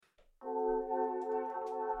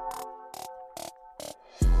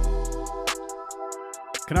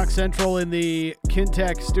Canuck Central in the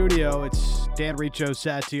Kintec studio. It's Dan Riccio,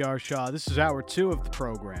 Satyar Shah. This is hour 2 of the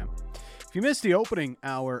program. If you missed the opening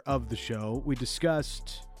hour of the show, we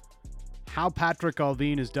discussed how Patrick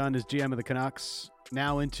Allvin has done as GM of the Canucks,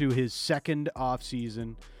 now into his second off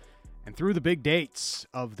season, and through the big dates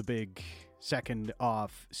of the big second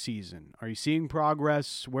off season. Are you seeing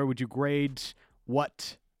progress? Where would you grade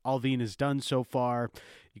what Allvin has done so far?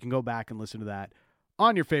 You can go back and listen to that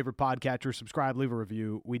on your favorite podcatcher. Subscribe, leave a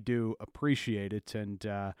review. We do appreciate it. And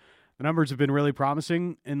the numbers have been really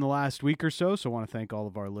promising in the last week or so. So I want to thank all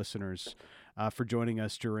of our listeners for joining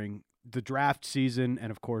us during the draft season and,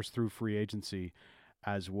 of course, through free agency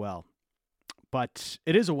as well. But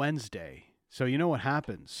it is a Wednesday, so you know what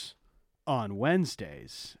happens on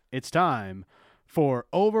Wednesdays. It's time for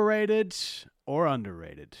Overrated or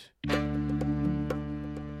Underrated.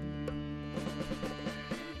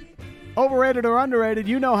 Overrated or underrated,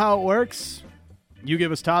 you know how it works. You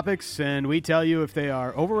give us topics, and we tell you if they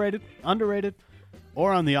are overrated, underrated,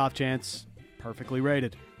 or on the off chance, perfectly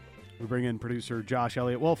rated. We bring in producer Josh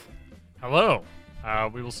Elliott-Wolf. Hello.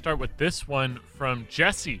 We will start with this one from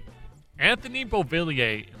Jesse. Anthony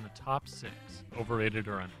Beauvillier in the top 6. Overrated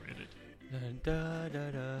or underrated?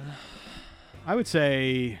 I would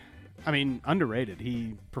say, underrated.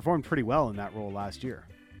 He performed pretty well in that role last year.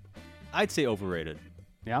 I'd say overrated.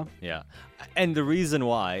 Yeah? Yeah. And the reason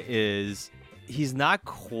why is he's not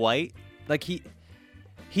quite, like he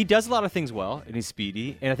does a lot of things well, and he's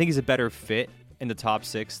speedy, and I think he's a better fit in the top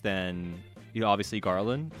 6 than, obviously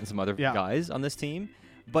Garland and some other guys on this team.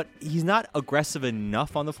 But he's not aggressive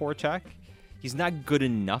enough on the forecheck. He's not good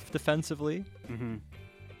enough defensively. Mm-hmm.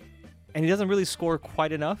 And he doesn't really score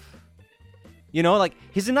quite enough.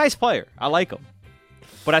 He's a nice player. I like him.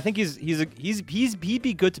 But I think he'd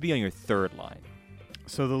be good to be on your third line.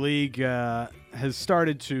 So the league has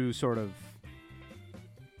started to sort of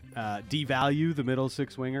devalue the middle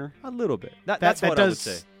 6 winger a little bit. That's what I would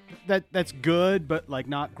say. That's good, but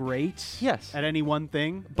not great. Yes. At any one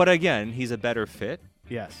thing. But again, he's a better fit.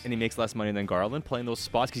 Yes. And he makes less money than Garland playing those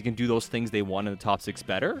spots because he can do those things they want in the top 6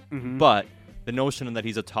 better. Mm-hmm. But the notion that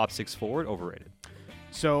he's a top 6 forward, overrated.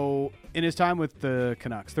 So in his time with the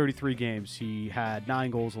Canucks, 33 games, he had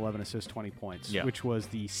 9 goals, 11 assists, 20 points, which was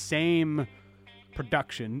the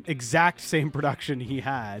exact same production he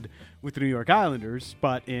had with the New York Islanders,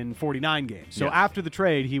 but in 49 games. So after the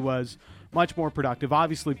trade, he was much more productive,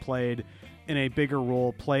 obviously played in a bigger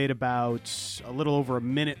role, played about a little over a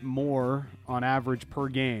minute more on average per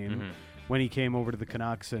game when he came over to the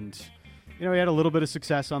Canucks. And, he had a little bit of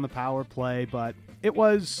success on the power play, but it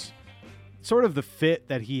was sort of the fit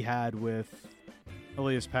that he had with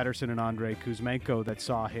Elias Pettersson and Andrei Kuzmenko that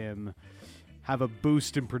saw him have a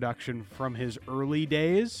boost in production from his early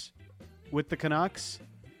days with the Canucks.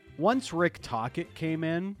 Once Rick Tocchet came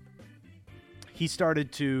in, he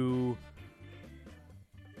started to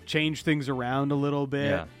change things around a little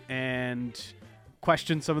bit and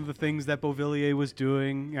question some of the things that Beauvillier was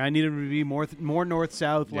doing. I needed him to be more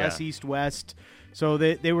north-south, less east-west. So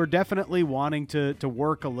they were definitely wanting to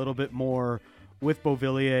work a little bit more with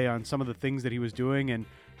Beauvillier on some of the things that he was doing and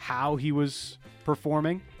how he was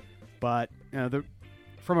performing. But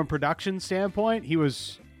from a production standpoint, he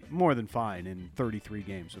was more than fine in 33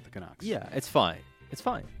 games with the Canucks. Yeah, it's fine. It's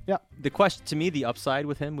fine. Yeah. The question, to me, the upside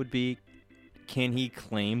with him would be, can he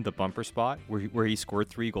claim the bumper spot where he scored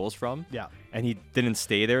 3 goals from? Yeah. And he didn't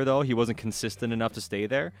stay there, though. He wasn't consistent enough to stay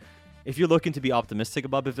there. If you're looking to be optimistic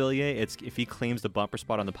about Beauvillier, it's if he claims the bumper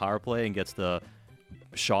spot on the power play and gets the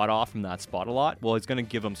shot off from that spot a lot, well, it's going to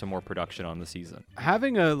give him some more production on the season.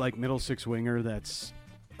 Having a middle 6 winger that's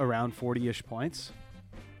around 40-ish points,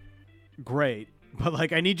 great.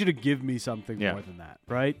 But I need you to give me something more than that,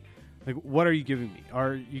 right? What are you giving me?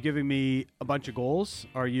 Are you giving me a bunch of goals?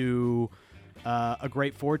 Are you a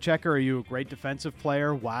great forechecker? Are you a great defensive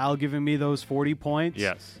player while giving me those 40 points?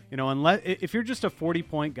 Yes. Unless if you're just a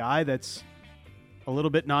 40-point guy that's a little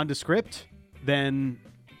bit nondescript, then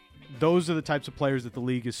those are the types of players that the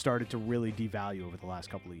league has started to really devalue over the last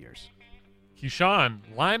couple of years. Keyshawn,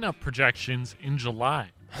 lineup projections in July.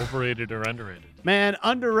 Overrated or underrated? Man,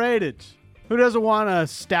 underrated. Who doesn't want to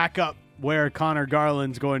stack up where Connor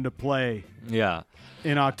Garland's going to play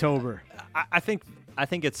in October? I think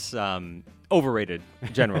it's overrated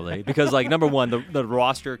generally because, number one, the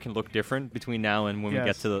roster can look different between now and when we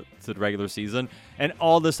get to the regular season. And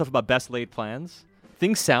all this stuff about best laid plans,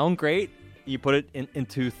 things sound great you put it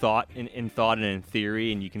into thought, in thought and in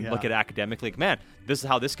theory, and you can look at it academically. Like, man, this is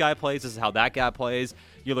how this guy plays. This is how that guy plays.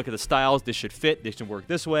 You look at the styles. This should fit. This should work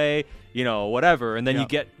this way. Whatever. And then you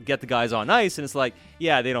get the guys on ice, and it's like,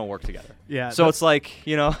 yeah, they don't work together. Yeah. So it's like,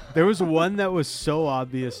 There was one that was so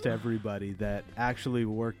obvious to everybody that actually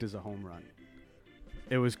worked as a home run.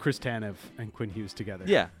 It was Chris Tanev and Quinn Hughes together.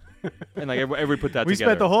 Yeah. And like everybody put that we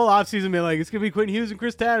together. spent the whole offseason being like, it's going to be Quinn Hughes and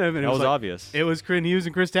Chris Tanev. And that was like, obvious. It was Quinn Hughes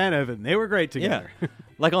and Chris Tanev, and they were great together. Yeah.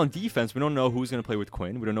 Like on defense, we don't know who's going to play with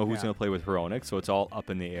Quinn. We don't know who's going to play with Hronek, so it's all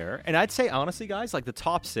up in the air. And I'd say, honestly, guys, like the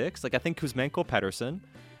top six, like I think Kuzmenko, Pettersson,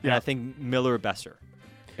 and I think Miller, Besser.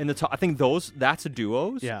 In the top, I think that's a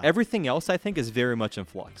duos. Yeah. Everything else, I think, is very much in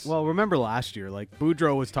flux. Well, remember last year, like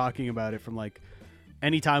Boudreau was talking about it from like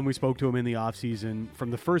anytime we spoke to him in the offseason, from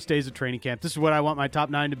the first days of training camp. This is what I want my top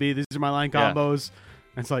 9 to be. These are my line combos.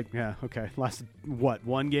 And it's like, yeah, okay. Lasted, what,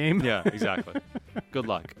 one game? Yeah, exactly. Good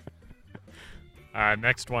luck.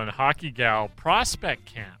 Next one, Hockey Gal prospect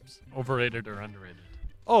camps. Overrated or underrated?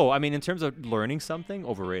 Oh, I mean, in terms of learning something,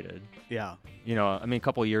 overrated. Yeah. I mean,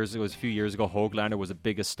 a few years ago, Höglander was the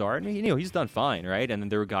biggest star. And, he's done fine, right? And then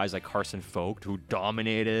there were guys like Carson Vogt who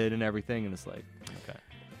dominated and everything. And it's like,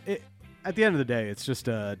 okay. At the end of the day, it's just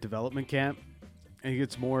a development camp. I think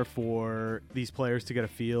it's more for these players to get a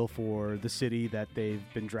feel for the city that they've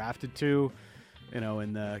been drafted to.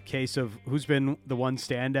 In the case of who's been the one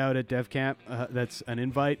standout at Dev Camp, that's an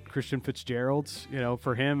invite, Christian Fitzgerald's.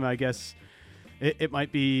 For him, I guess it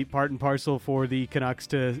might be part and parcel for the Canucks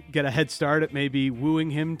to get a head start at maybe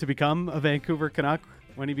wooing him to become a Vancouver Canuck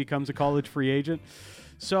when he becomes a college free agent.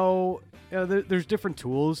 So there's different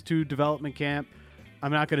tools to development camp.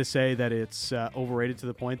 I'm not going to say that it's overrated to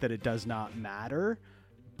the point that it does not matter,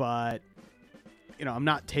 but I'm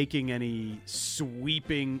not taking any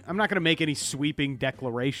sweeping. I'm not going to make any sweeping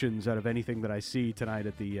declarations out of anything that I see tonight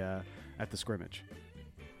at the scrimmage.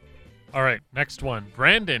 All right, next one,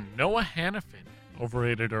 Brandon Noah Hannafin,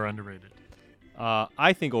 overrated or underrated?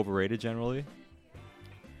 I think overrated generally.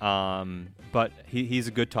 But he's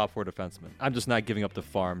a good top 4 defenseman. I'm just not giving up the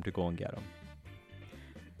farm to go and get him.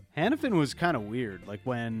 Hannafin was kind of weird. Like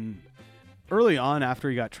when early on after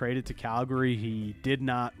he got traded to Calgary, he did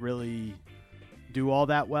not really do all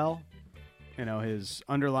that well. His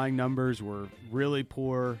underlying numbers were really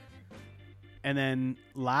poor. And then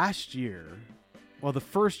last year, the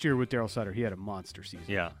first year with Darryl Sutter, he had a monster season.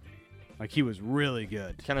 Yeah. Like he was really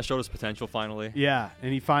good. Kind of showed his potential finally. Yeah,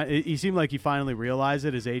 and he seemed like he finally realized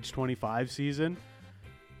it his age 25 season.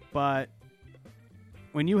 But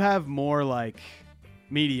when you have more like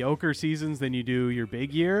mediocre seasons than you do your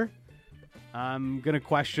big year, I'm going to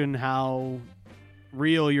question how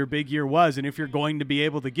real your big year was and if you're going to be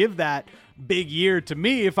able to give that big year to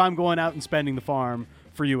me if I'm going out and spending the farm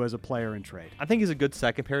for you as a player in trade. I think he's a good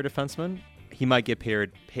second pair defenseman. He might get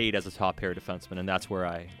paid as a top pair defenseman, and that's where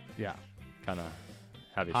I kind of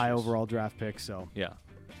have issues. High overall draft pick, so yeah,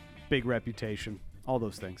 big reputation, all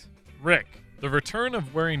those things. Rick, the return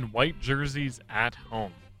of wearing white jerseys at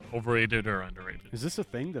home. Overrated or underrated? Is this a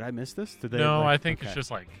thing? Did I miss this? No, I think it's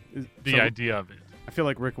just like the idea of it. I feel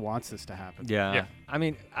like Rick wants this to happen. Yeah. I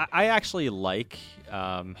mean, I actually like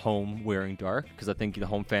home wearing dark because I think the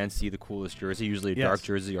home fans see the coolest jersey. Usually a dark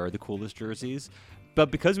jersey are the coolest jerseys.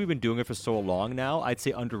 But because we've been doing it for so long now, I'd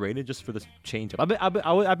say underrated just for the change up.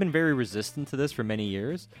 I've been very resistant to this for many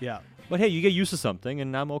years. Yeah. But hey, you get used to something,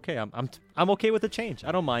 and I'm okay. I'm okay with the change.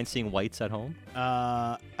 I don't mind seeing whites at home.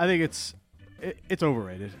 I think it's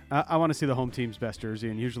overrated. I want to see the home team's best jersey,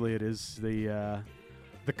 and usually it is the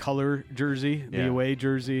color jersey, the away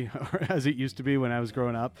jersey, as it used to be when I was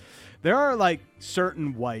growing up. There are like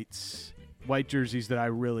certain white jerseys that I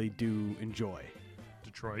really do enjoy.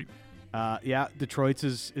 Detroit. Detroit's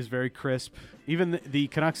is very crisp. Even the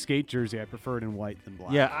Canucks skate jersey, I prefer it in white than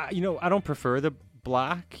black. Yeah, I don't prefer the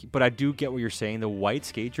black, but I do get what you're saying. The white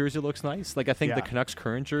skate jersey looks nice. Like I think the Canucks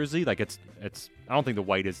current jersey, like it's. I don't think the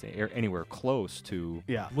white is anywhere close to.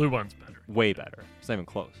 Yeah, blue one's better. Way better. It's not even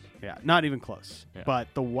close. Yeah, not even close. Yeah. But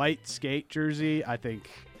the white skate jersey, I think,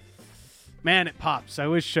 man, it pops. I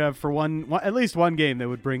wish for at least one game they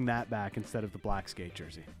would bring that back instead of the black skate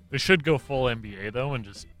jersey. They should go full NBA though and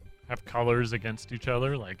just have colors against each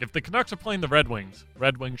other. Like if the Canucks are playing the Red Wings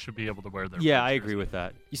should be able to wear their. Yeah, I agree with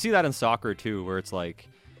that. You see that in soccer too, where it's like,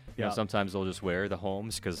 you know, sometimes they'll just wear the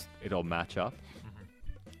homes because it'll match up.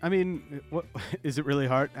 I mean, what is it really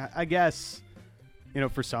hard? I guess,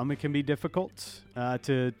 for some it can be difficult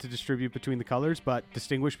to distribute between the colors, but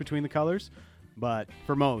distinguish between the colors. But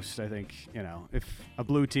for most, I think, if a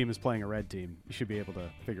blue team is playing a red team, you should be able to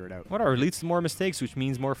figure it out. Whatever, leads to more mistakes, which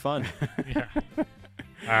means more fun. Yeah.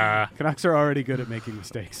 Canucks are already good at making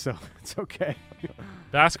mistakes, so it's okay.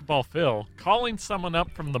 Basketball Phil calling someone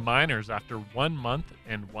up from the minors after 1 month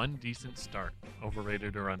and one decent start.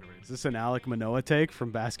 Overrated or underrated? Is this an Alec Manoah take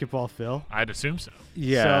from Basketball Phil? I'd assume so.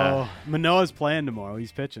 Yeah. So Manoah's playing tomorrow.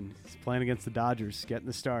 He's pitching. He's playing against the Dodgers, getting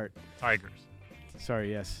the start. Tigers.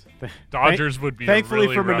 Sorry, yes. Dodgers would be Thankfully a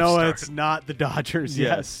really for rough Manoah, start. it's not the Dodgers.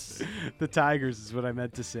 Yes. The Tigers is what I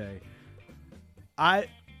meant to say. I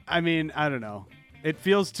mean, I don't know. It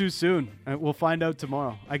feels too soon. We'll find out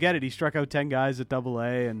tomorrow. I get it. He struck out 10 guys at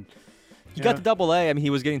Double-A, and He got to Double-A. I mean, he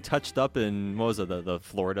was getting touched up in, what was it, the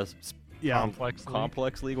Florida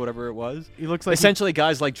Complex League, whatever it was. He looks like essentially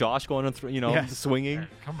guys like Josh going on, swinging. Hey,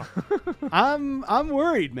 come on. I'm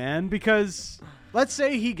worried, man, because let's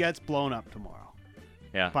say he gets blown up tomorrow.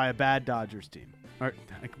 Yeah. By a bad Dodgers team. Or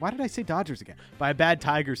why did I say Dodgers again? By a bad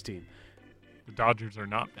Tigers team. The Dodgers are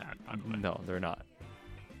not bad, by the way. No, they're not.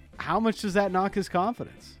 How much does that knock his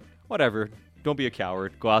confidence? Whatever. Don't be a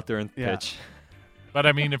coward. Go out there and pitch. But,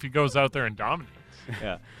 I mean, if he goes out there and dominates.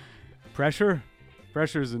 Yeah.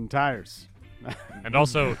 Pressure's in tires. And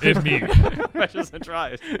also in me. Pressures and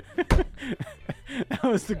tries. That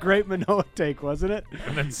was the great Manoah take, wasn't it?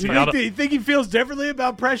 And then You think he feels differently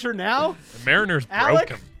about pressure now? The Mariners Alec?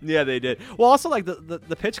 broke him. Yeah, they did. Well, also like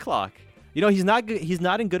the pitch clock. He's not good, he's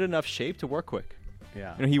not in good enough shape to work quick.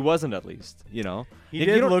 Yeah. He wasn't, at least. He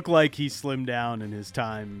did look like he slimmed down in his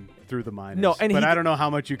time through the minors. No, but I don't know how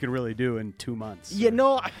much you can really do in 2 months. Yeah,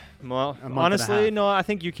 well, honestly, no, I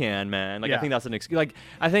think you can, man. I think that's an excuse.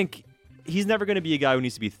 I think he's never going to be a guy who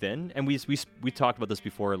needs to be thin. And we talked about this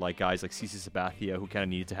before, like guys like CC Sabathia who kind of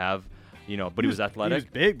needed to have, but he was athletic. He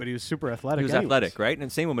was big, but he was super athletic. He was athletic, right? And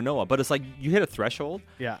same with Manoah. But it's like you hit a threshold.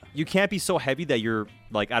 Yeah. You can't be so heavy that you're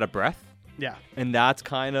like out of breath. Yeah. And that's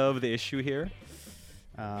kind of the issue here.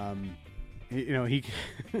 He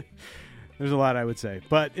there's a lot I would say,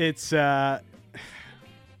 but it's a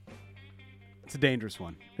dangerous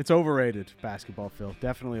one. It's overrated, Basketball Phil.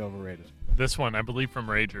 Definitely overrated. This one, I believe, from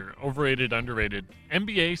Rager. Overrated, underrated.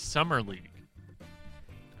 NBA Summer League.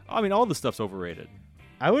 I mean, all the stuff's overrated.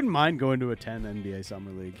 I wouldn't mind going to a 10 NBA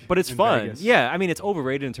Summer League. But it's fun. Vegas. Yeah, I mean, it's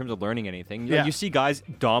overrated in terms of learning anything. Yeah. You see guys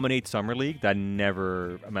dominate Summer League that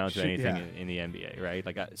never amount to anything Yeah. in the NBA,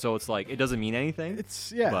 right? So it's like, it doesn't mean anything.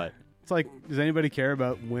 But it's like, does anybody care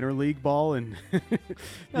about Winter League ball and the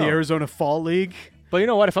No. Arizona Fall League? But you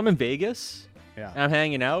know what? If I'm in Vegas Yeah. and I'm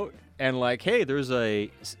hanging out and like, hey, there's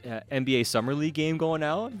a NBA Summer League game going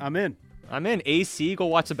out, I'm in. AC, go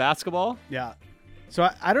watch the basketball. Yeah. So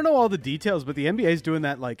I don't know all the details, but the NBA is doing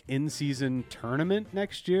that like in-season tournament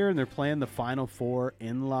next year, and they're playing the Final Four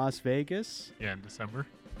in Las Vegas. Yeah, in December.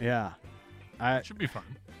 Yeah. It should be fun.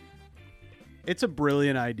 It's a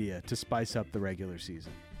brilliant idea to spice up the regular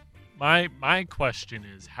season. My question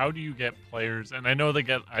is, how do you get players, and I know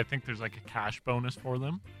I think there's like a cash bonus for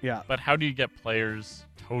them, Yeah. but how do you get players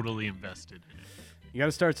totally invested in it? You got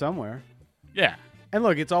to start somewhere. Yeah. And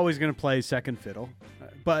look, it's always going to play second fiddle,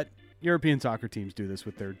 but European soccer teams do this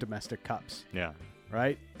with their domestic cups, Yeah.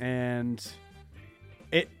 right? And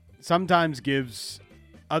it sometimes gives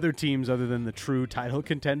other teams other than the true title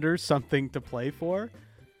contenders something to play for.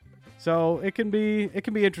 So it can be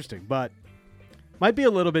interesting, but might be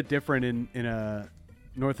a little bit different in a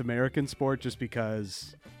North American sport just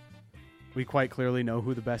because we quite clearly know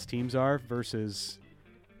who the best teams are versus,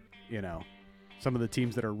 some of the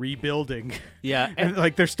teams that are rebuilding. Yeah. And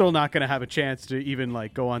like they're still not going to have a chance to even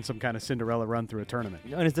like go on some kind of Cinderella run through a tournament.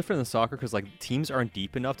 And it's different than soccer because like teams aren't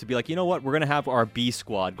deep enough to be like, you know what, we're gonna have our B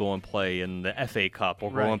squad go and play in the FA Cup or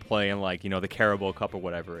go and play in like the Carabao Cup or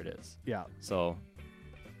whatever it is. Yeah. So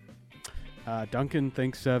Duncan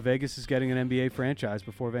thinks Vegas is getting an NBA franchise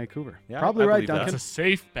before Vancouver. Yeah, probably I right, believe that. Duncan. That's a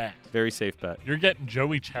safe bet. very safe bet. You're getting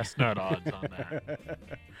Joey Chestnut odds on that.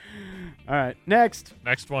 All right, next.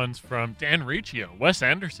 Next one's from Dan Riccio. Wes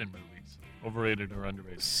Anderson movies. Overrated or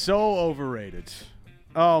underrated? So overrated.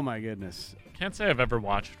 Oh my goodness. Can't say I've ever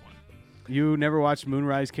watched one. You never watched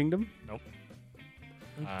Moonrise Kingdom? Nope.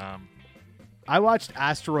 I watched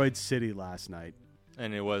Asteroid City last night.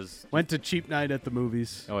 And it was Went to cheap night at the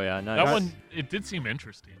movies. oh yeah, nice. That one, it did seem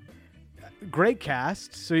interesting. Great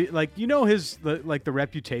cast. So like his the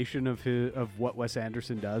reputation of what Wes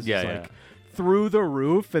Anderson does Yeah, is yeah. like through the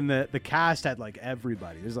roof, and the cast had like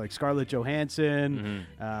everybody. There's like Scarlett Johansson,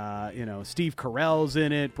 Steve Carell's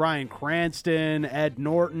in it, Bryan Cranston, Ed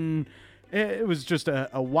Norton. It was just a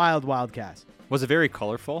wild cast. Was it very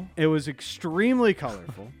colorful? It was extremely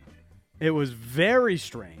colorful. It was very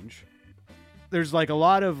strange. There's like a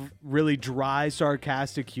lot of really dry,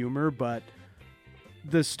 sarcastic humor, but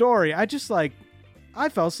the story, I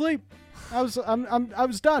fell asleep. I was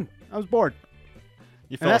done. I was bored.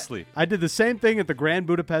 You fell asleep. I did the same thing at the Grand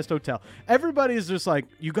Budapest Hotel. Everybody is just like,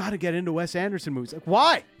 you got to get into Wes Anderson movies. Like,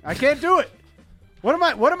 why? I can't do it. What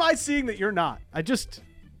am I seeing that you're not?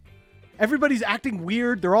 Everybody's acting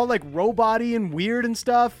weird. They're all like robot-y and weird and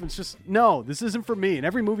stuff. It's just, no, this isn't for me. And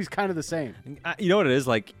every movie's kind of the same. You know what it is?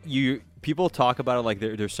 Like, people talk about it like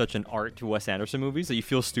there's such an art to Wes Anderson movies that you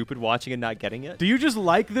feel stupid watching and not getting it. Do you just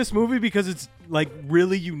like this movie because it's like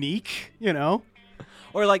really unique, you know?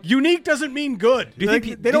 Or like unique doesn't mean good. Do you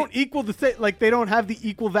think they don't equal the thing? Like they don't have the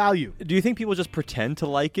equal value. Do you think people just pretend to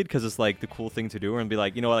like it because it's like the cool thing to do, and be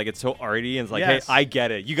like, you know, like it's so arty, and it's like, Yes. hey, I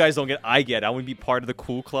get it. You guys don't get it. I get it. I want to be part of the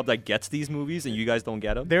cool club that gets these movies, and you guys don't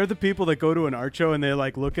get them. They're the people that go to an art show and they're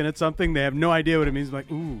like looking at something. They have no idea what it means.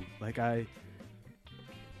 Like, ooh,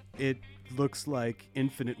 it looks like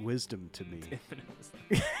infinite wisdom to me.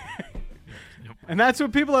 And that's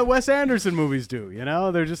what people at Wes Anderson movies do, you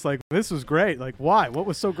know? They're just like, this was great. Like, why? What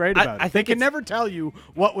was so great about it? They can never tell you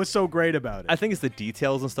what was so great about it. I think it's the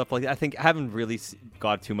details and stuff like that. I haven't really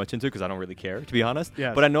got too much into it because I don't really care, to be honest.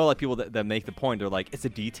 Yes. But I know like people that make the point. They're like, it's the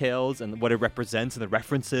details and what it represents and the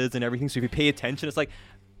references and everything. So if you pay attention, it's like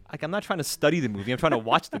I'm not trying to study the movie. I'm trying to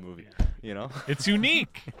watch the movie, you know? It's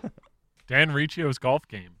unique. Dan Riccio's golf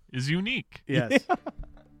game is unique. Yes.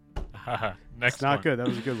 Next It's not one. good. That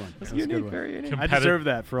was a good one. It's That was a unique, good one. very unique. I deserve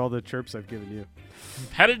that for all the chirps I've given you.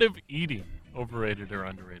 Competitive eating, overrated or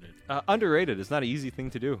underrated? Underrated. It's not an easy thing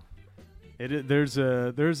to do. There's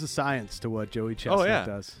a science to what Joey Chestnut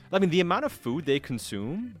does. I mean, the amount of food they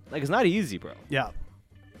consume, like, it's not easy, bro. Yeah.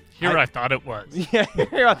 Here I thought it was. Yeah,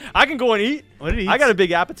 I can go and eat. What did he eat? I got a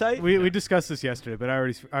big appetite. We discussed this yesterday, but I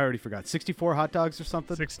already forgot. 64 hot dogs or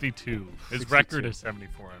something? 62. His 62. record is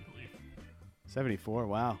 74, I believe. 74.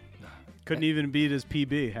 Wow. Couldn't even beat his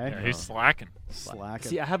PB, hey? Yeah, he's slacking. Slacking.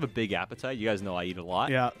 See, I have a big appetite. You guys know I eat a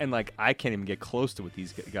lot. Yeah. And, like, I can't even get close to what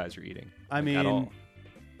these guys are eating. I at mean, all.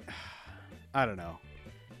 I don't know.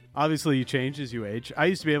 Obviously, you change as you age. I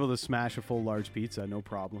used to be able to smash a full large pizza, no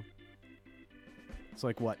problem. It's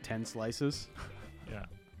like, what, 10 slices? Yeah.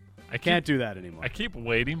 I can't do that anymore. I keep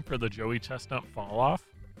waiting for the Joey Chestnut fall off,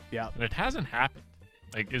 Yeah. and it hasn't happened.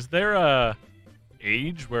 Like, is there a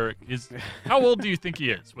age where it is? How old do you think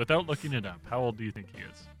he is? Without looking it up, how old do you think he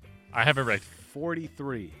is? I have it right.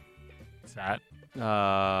 43. Is that?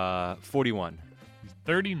 41. He's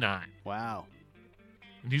 39, Wow.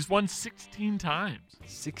 and he's won 16 times.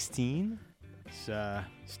 16? He's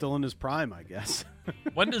still in his prime, I guess.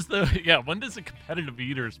 When does a competitive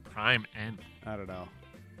eater's prime end? I don't know.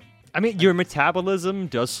 I mean, your metabolism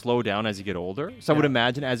does slow down as you get older. So I would Yeah.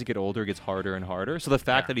 imagine as you get older, it gets harder and harder. So the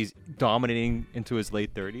fact that he's dominating into his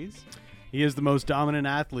late 30s. He is the most dominant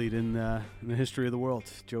athlete in the history of the world,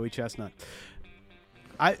 Joey Chestnut.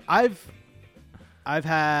 I've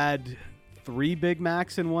had 3 Big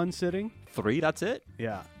Macs in one sitting. 3, that's it?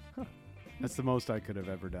 Yeah. That's the most I could have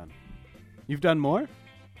ever done. You've done more?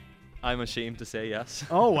 I'm ashamed to say yes.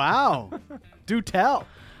 Oh, wow. Do tell.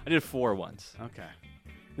 I did 4 once. Okay.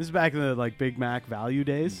 This is back in the Big Mac value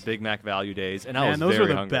days. Big Mac value days. And I Man, was those very were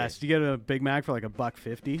the hungry. best. You get a Big Mac for like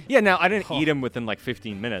 $1.50. Yeah, now I didn't eat them within like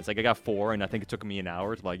 15 minutes. Like I got 4, and I think it took me an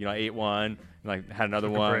hour to I ate one, and like had another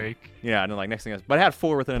Took a one. break. Yeah, and then like next thing, but I had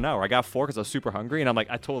 4 within an hour. I got 4 because I was super hungry, and I'm like,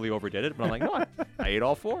 I totally overdid it. But I'm like, no, I ate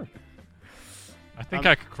all 4. I think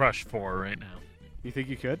I could crush 4 right now. You think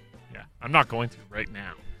you could? Yeah, I'm not going to right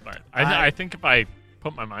now, but I think if I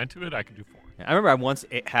put my mind to it, I could do 4. I remember I once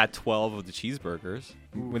had 12 of the cheeseburgers.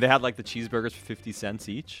 When they had like the cheeseburgers for 50 cents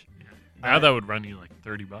each. Now that would run you like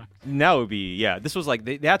 $30. Now it would be, yeah. This was like,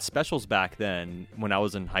 they had specials back then when I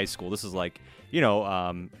was in high school. This is like,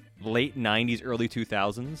 late 90s, early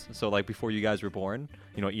 2000s. So like before you guys were born,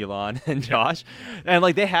 Elon and Josh. And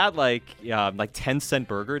like they had like 10-cent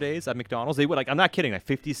burger days at McDonald's. They would I'm not kidding, like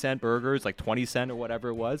 50-cent burgers, like 20-cent or whatever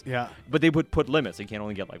it was. Yeah. But they would put limits. You can't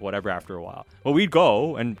only get like whatever after a while. But we'd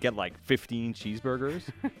go and get like 15 cheeseburgers.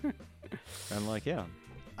 And like, yeah.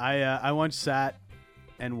 I once sat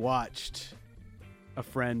and watched a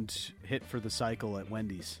friend hit for the cycle at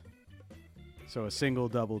Wendy's. So a single,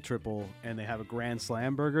 double, triple, and they have a Grand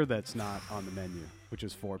Slam burger that's not on the menu, which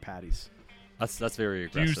is 4 patties. That's very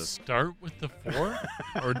Do you aggressive. start with the 4,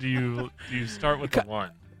 or do you start with the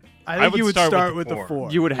 1? I think you would start with the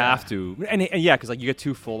 4. You would have to, and yeah, because you get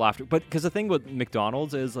 2 full after. But because the thing with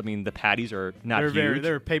McDonald's is, the patties are not huge.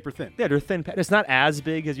 They're paper thin. Yeah, they're thin. It's not as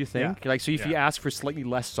big as you think. Yeah. So if you ask for slightly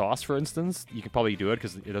less sauce, for instance, you could probably do it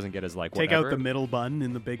because it doesn't get as Take whatever. out the middle bun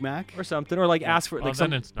in the Big Mac or something, or ask for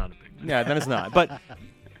Then it's not a big deal. Yeah, then it's not. But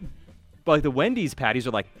like the Wendy's patties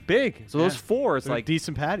are big. So those 4, it's They're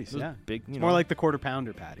decent patties. those Yeah, big. it's more like the quarter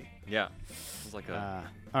pounder patty. yeah. It's like a.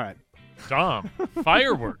 All right. Dom,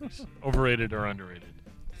 fireworks, overrated or underrated?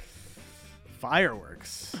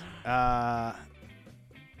 Fireworks.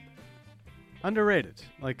 Underrated.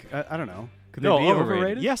 Like, I don't know. Could they be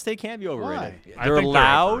overrated? Yes, they can be overrated. I They're think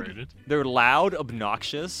loud. They're overrated. They're loud,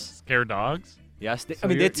 obnoxious. Scare dogs. Yes, So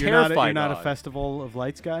they're you're terrifying. You're not a dogs. Festival of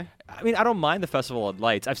Lights guy? I mean, I don't mind the Festival of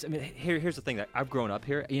Lights. Here's the thing. That I've grown up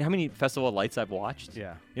here. You know how many Festival of Lights I've watched?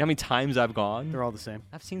 Yeah. You know how many times I've gone? They're all the same.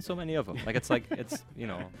 I've seen so many of them. Like, it's it's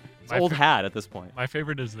My old fa- hat at this point. My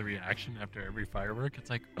favorite is the reaction after every firework. It's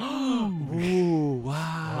like, Ooh,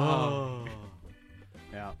 wow.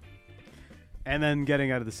 Yeah. And then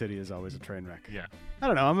getting out of the city is always a train wreck. yeah. I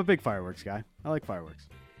don't know. I'm a big fireworks guy. I like fireworks.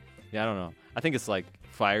 Yeah, I don't know. I think it's like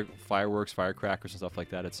fireworks, firecrackers, and stuff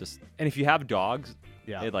like that. It's just, and if you have dogs,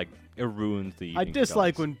 Yeah. it ruins the. I evening for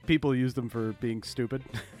dislike dogs. when people use them for being stupid.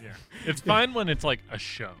 Yeah. It's fine when it's like a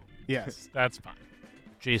show. Yes. That's fine.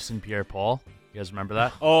 Jason Pierre-Paul. You guys remember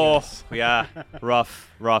that? Oh, yeah, rough.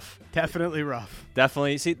 Definitely rough.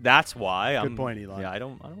 Definitely. See, that's why. Good point, Elon. Yeah, I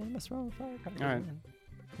don't want to mess around with firecrackers. All right.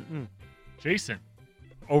 Mm-mm. Jason,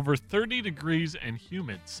 over 30 degrees and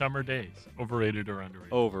humid summer days. Overrated or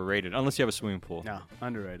underrated? Overrated, unless you have a swimming pool. No,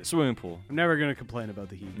 underrated. Swimming pool. I'm never going to complain about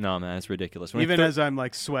the heat. No, man, it's ridiculous. When Even it's as I'm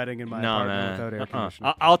like sweating in my no, apartment man. without air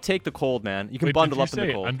conditioning. I'll take the cold, man. You can Wait, bundle did you up in the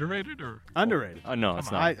say cold. Underrated or Underrated. No, it's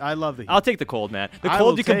Come not. I love the heat. I'll take the cold, man. The I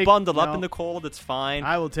cold will you can take- bundle up no. in the cold. It's fine.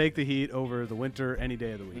 I will take the heat over the winter any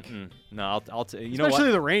day of the week. No, I'll you know Especially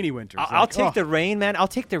what? the rainy winters. I'll Like, take oh, the rain, man. I'll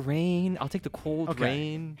take the rain. I'll take the cold Okay.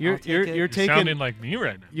 rain. You're I'll take it. you're taking sounding like me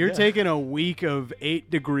right now? You're Yeah. taking a week of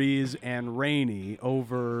 8 degrees and rainy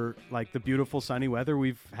over like the beautiful sunny weather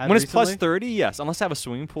we've had when it's recently? plus 30, yes. Unless I have a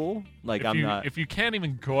swimming pool, like I'm not. If you can't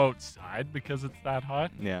even go outside because it's that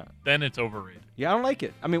hot, Yeah, then it's overrated. yeah. I don't like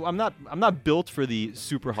it. I mean, I'm not built for the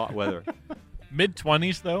super hot weather.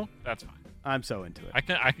 Mid-20s though, that's fine. I'm so into it.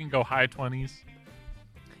 I can go high 20s.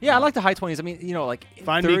 Yeah, I like the high 20s. I mean, like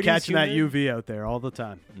Find me 30s catching that humid? UV out there all the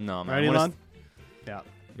time. No, man. Right, When it's- Elon? Yeah.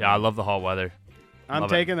 Yeah, I love the hot weather. I'm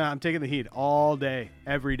Love it. taking the heat all day,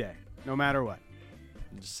 every day, no matter what.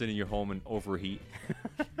 Just sit in your home and overheat.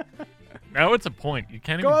 Now it's a point. You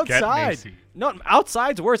can't Go even get outside. AC. No,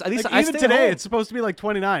 outside's worse. At least Like, I even stay today, home. it's supposed to be like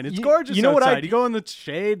 29. It's You- gorgeous you know what I outside. d- You go in the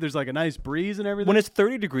shade. There's like a nice breeze and everything. When it's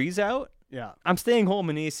 30 degrees out, yeah. I'm staying home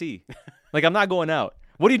in AC. Like, I'm not going out.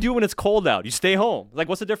 What do you do when it's cold out? You stay home. Like,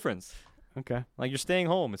 what's the difference? Okay. Like, you're staying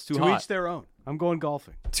home. It's too To hot. each their own. I'm going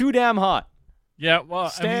golfing. Too damn hot. Yeah, well,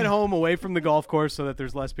 Stay at home away from the golf course so that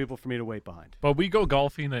there's less people for me to wait behind. But we go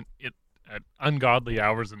golfing at ungodly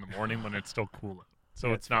hours in the morning when it's still cool out.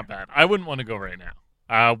 So it's not bad. I wouldn't want to go right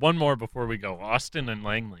now. One more before we go. Austin and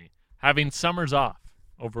Langley having summers off.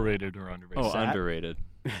 Overrated or underrated? Oh, Sad. underrated.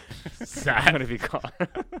 I'm Sad. gonna be gone.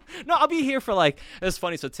 No, I'll be here for like. It's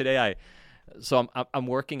funny. So today I'm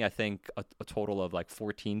working. I think a total of like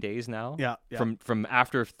 14 days now. Yeah, yeah. From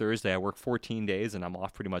after Thursday, I work 14 days, and I'm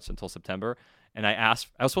off pretty much until September. And I was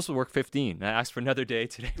supposed to work 15. And I asked for another day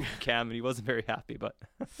today with Cam, and he wasn't very happy. But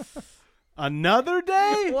Another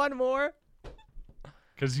day? one more.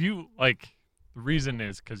 Because you, like, the reason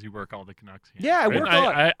is because you work all the Canucks games. Yeah, I right? work a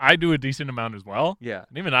lot. I do a decent amount as well. Yeah.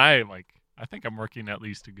 And even I think I'm working at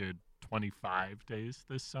least a good 25 days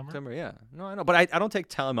this summer. September, yeah. No, I know, but I don't take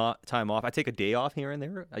time off. I take a day off here and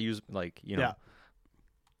there. I use Yeah.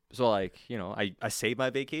 So I save my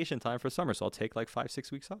vacation time for summer, so I'll take like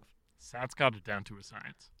 5-6 weeks off. Sat's got it down to a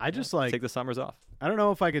science. I just like, Take the summers off. I don't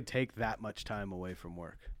know if I could take that much time away from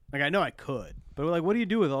work. Like, I know I could, but like, what do you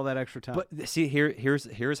do with all that extra time? But see,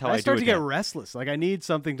 here's how I I do start it, to get Dan. restless. Like, I need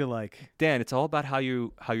something to like. Dan, it's all about how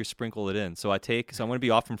you sprinkle it in. So I'm going to be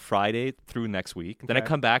off from Friday through next week. Then I Okay.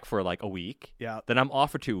 come back for like a week. Yeah. Then I'm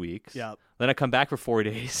off for 2 weeks. Yeah. Then I come back for 4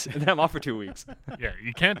 days. And then I'm off for 2 weeks. Yeah,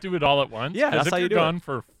 you can't do it all at once. Yeah, 'cause that's if how you you're do it. gone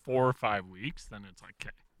for 4 or 5 weeks, then it's like,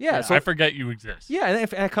 okay. Yeah. So I forget you exist. yeah, and then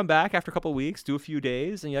if I come back after a couple of weeks, do a few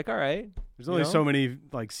days, and you're like, all right. There's only you know? so many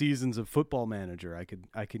like seasons of Football Manager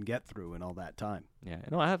I can get through in all that time. Yeah.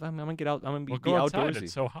 No, I'm gonna get out. I'm gonna be, Well, be go outside. outdoorsy.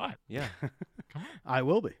 It's so hot. Yeah. I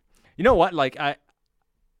will be. You know what? Like I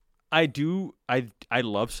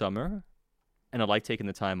love summer, and I like taking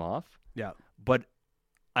the time off. Yeah. But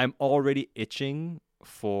I'm already itching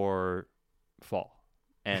for fall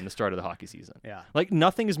and the start of the hockey season. Yeah. Like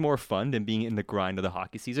nothing is more fun than being in the grind of the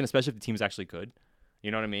hockey season, especially if the team's actually good.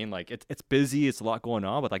 You know what I mean? Like it's busy, it's a lot going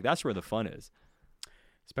on, but like that's where the fun is.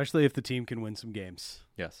 Especially if the team can win some games.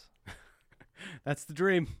 Yes. That's the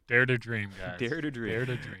dream. Dare to dream, guys. Dare to dream. Dare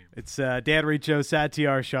to dream. It's Dan Riccio, Sad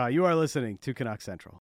TR Shaw. You are listening to Canuck Central.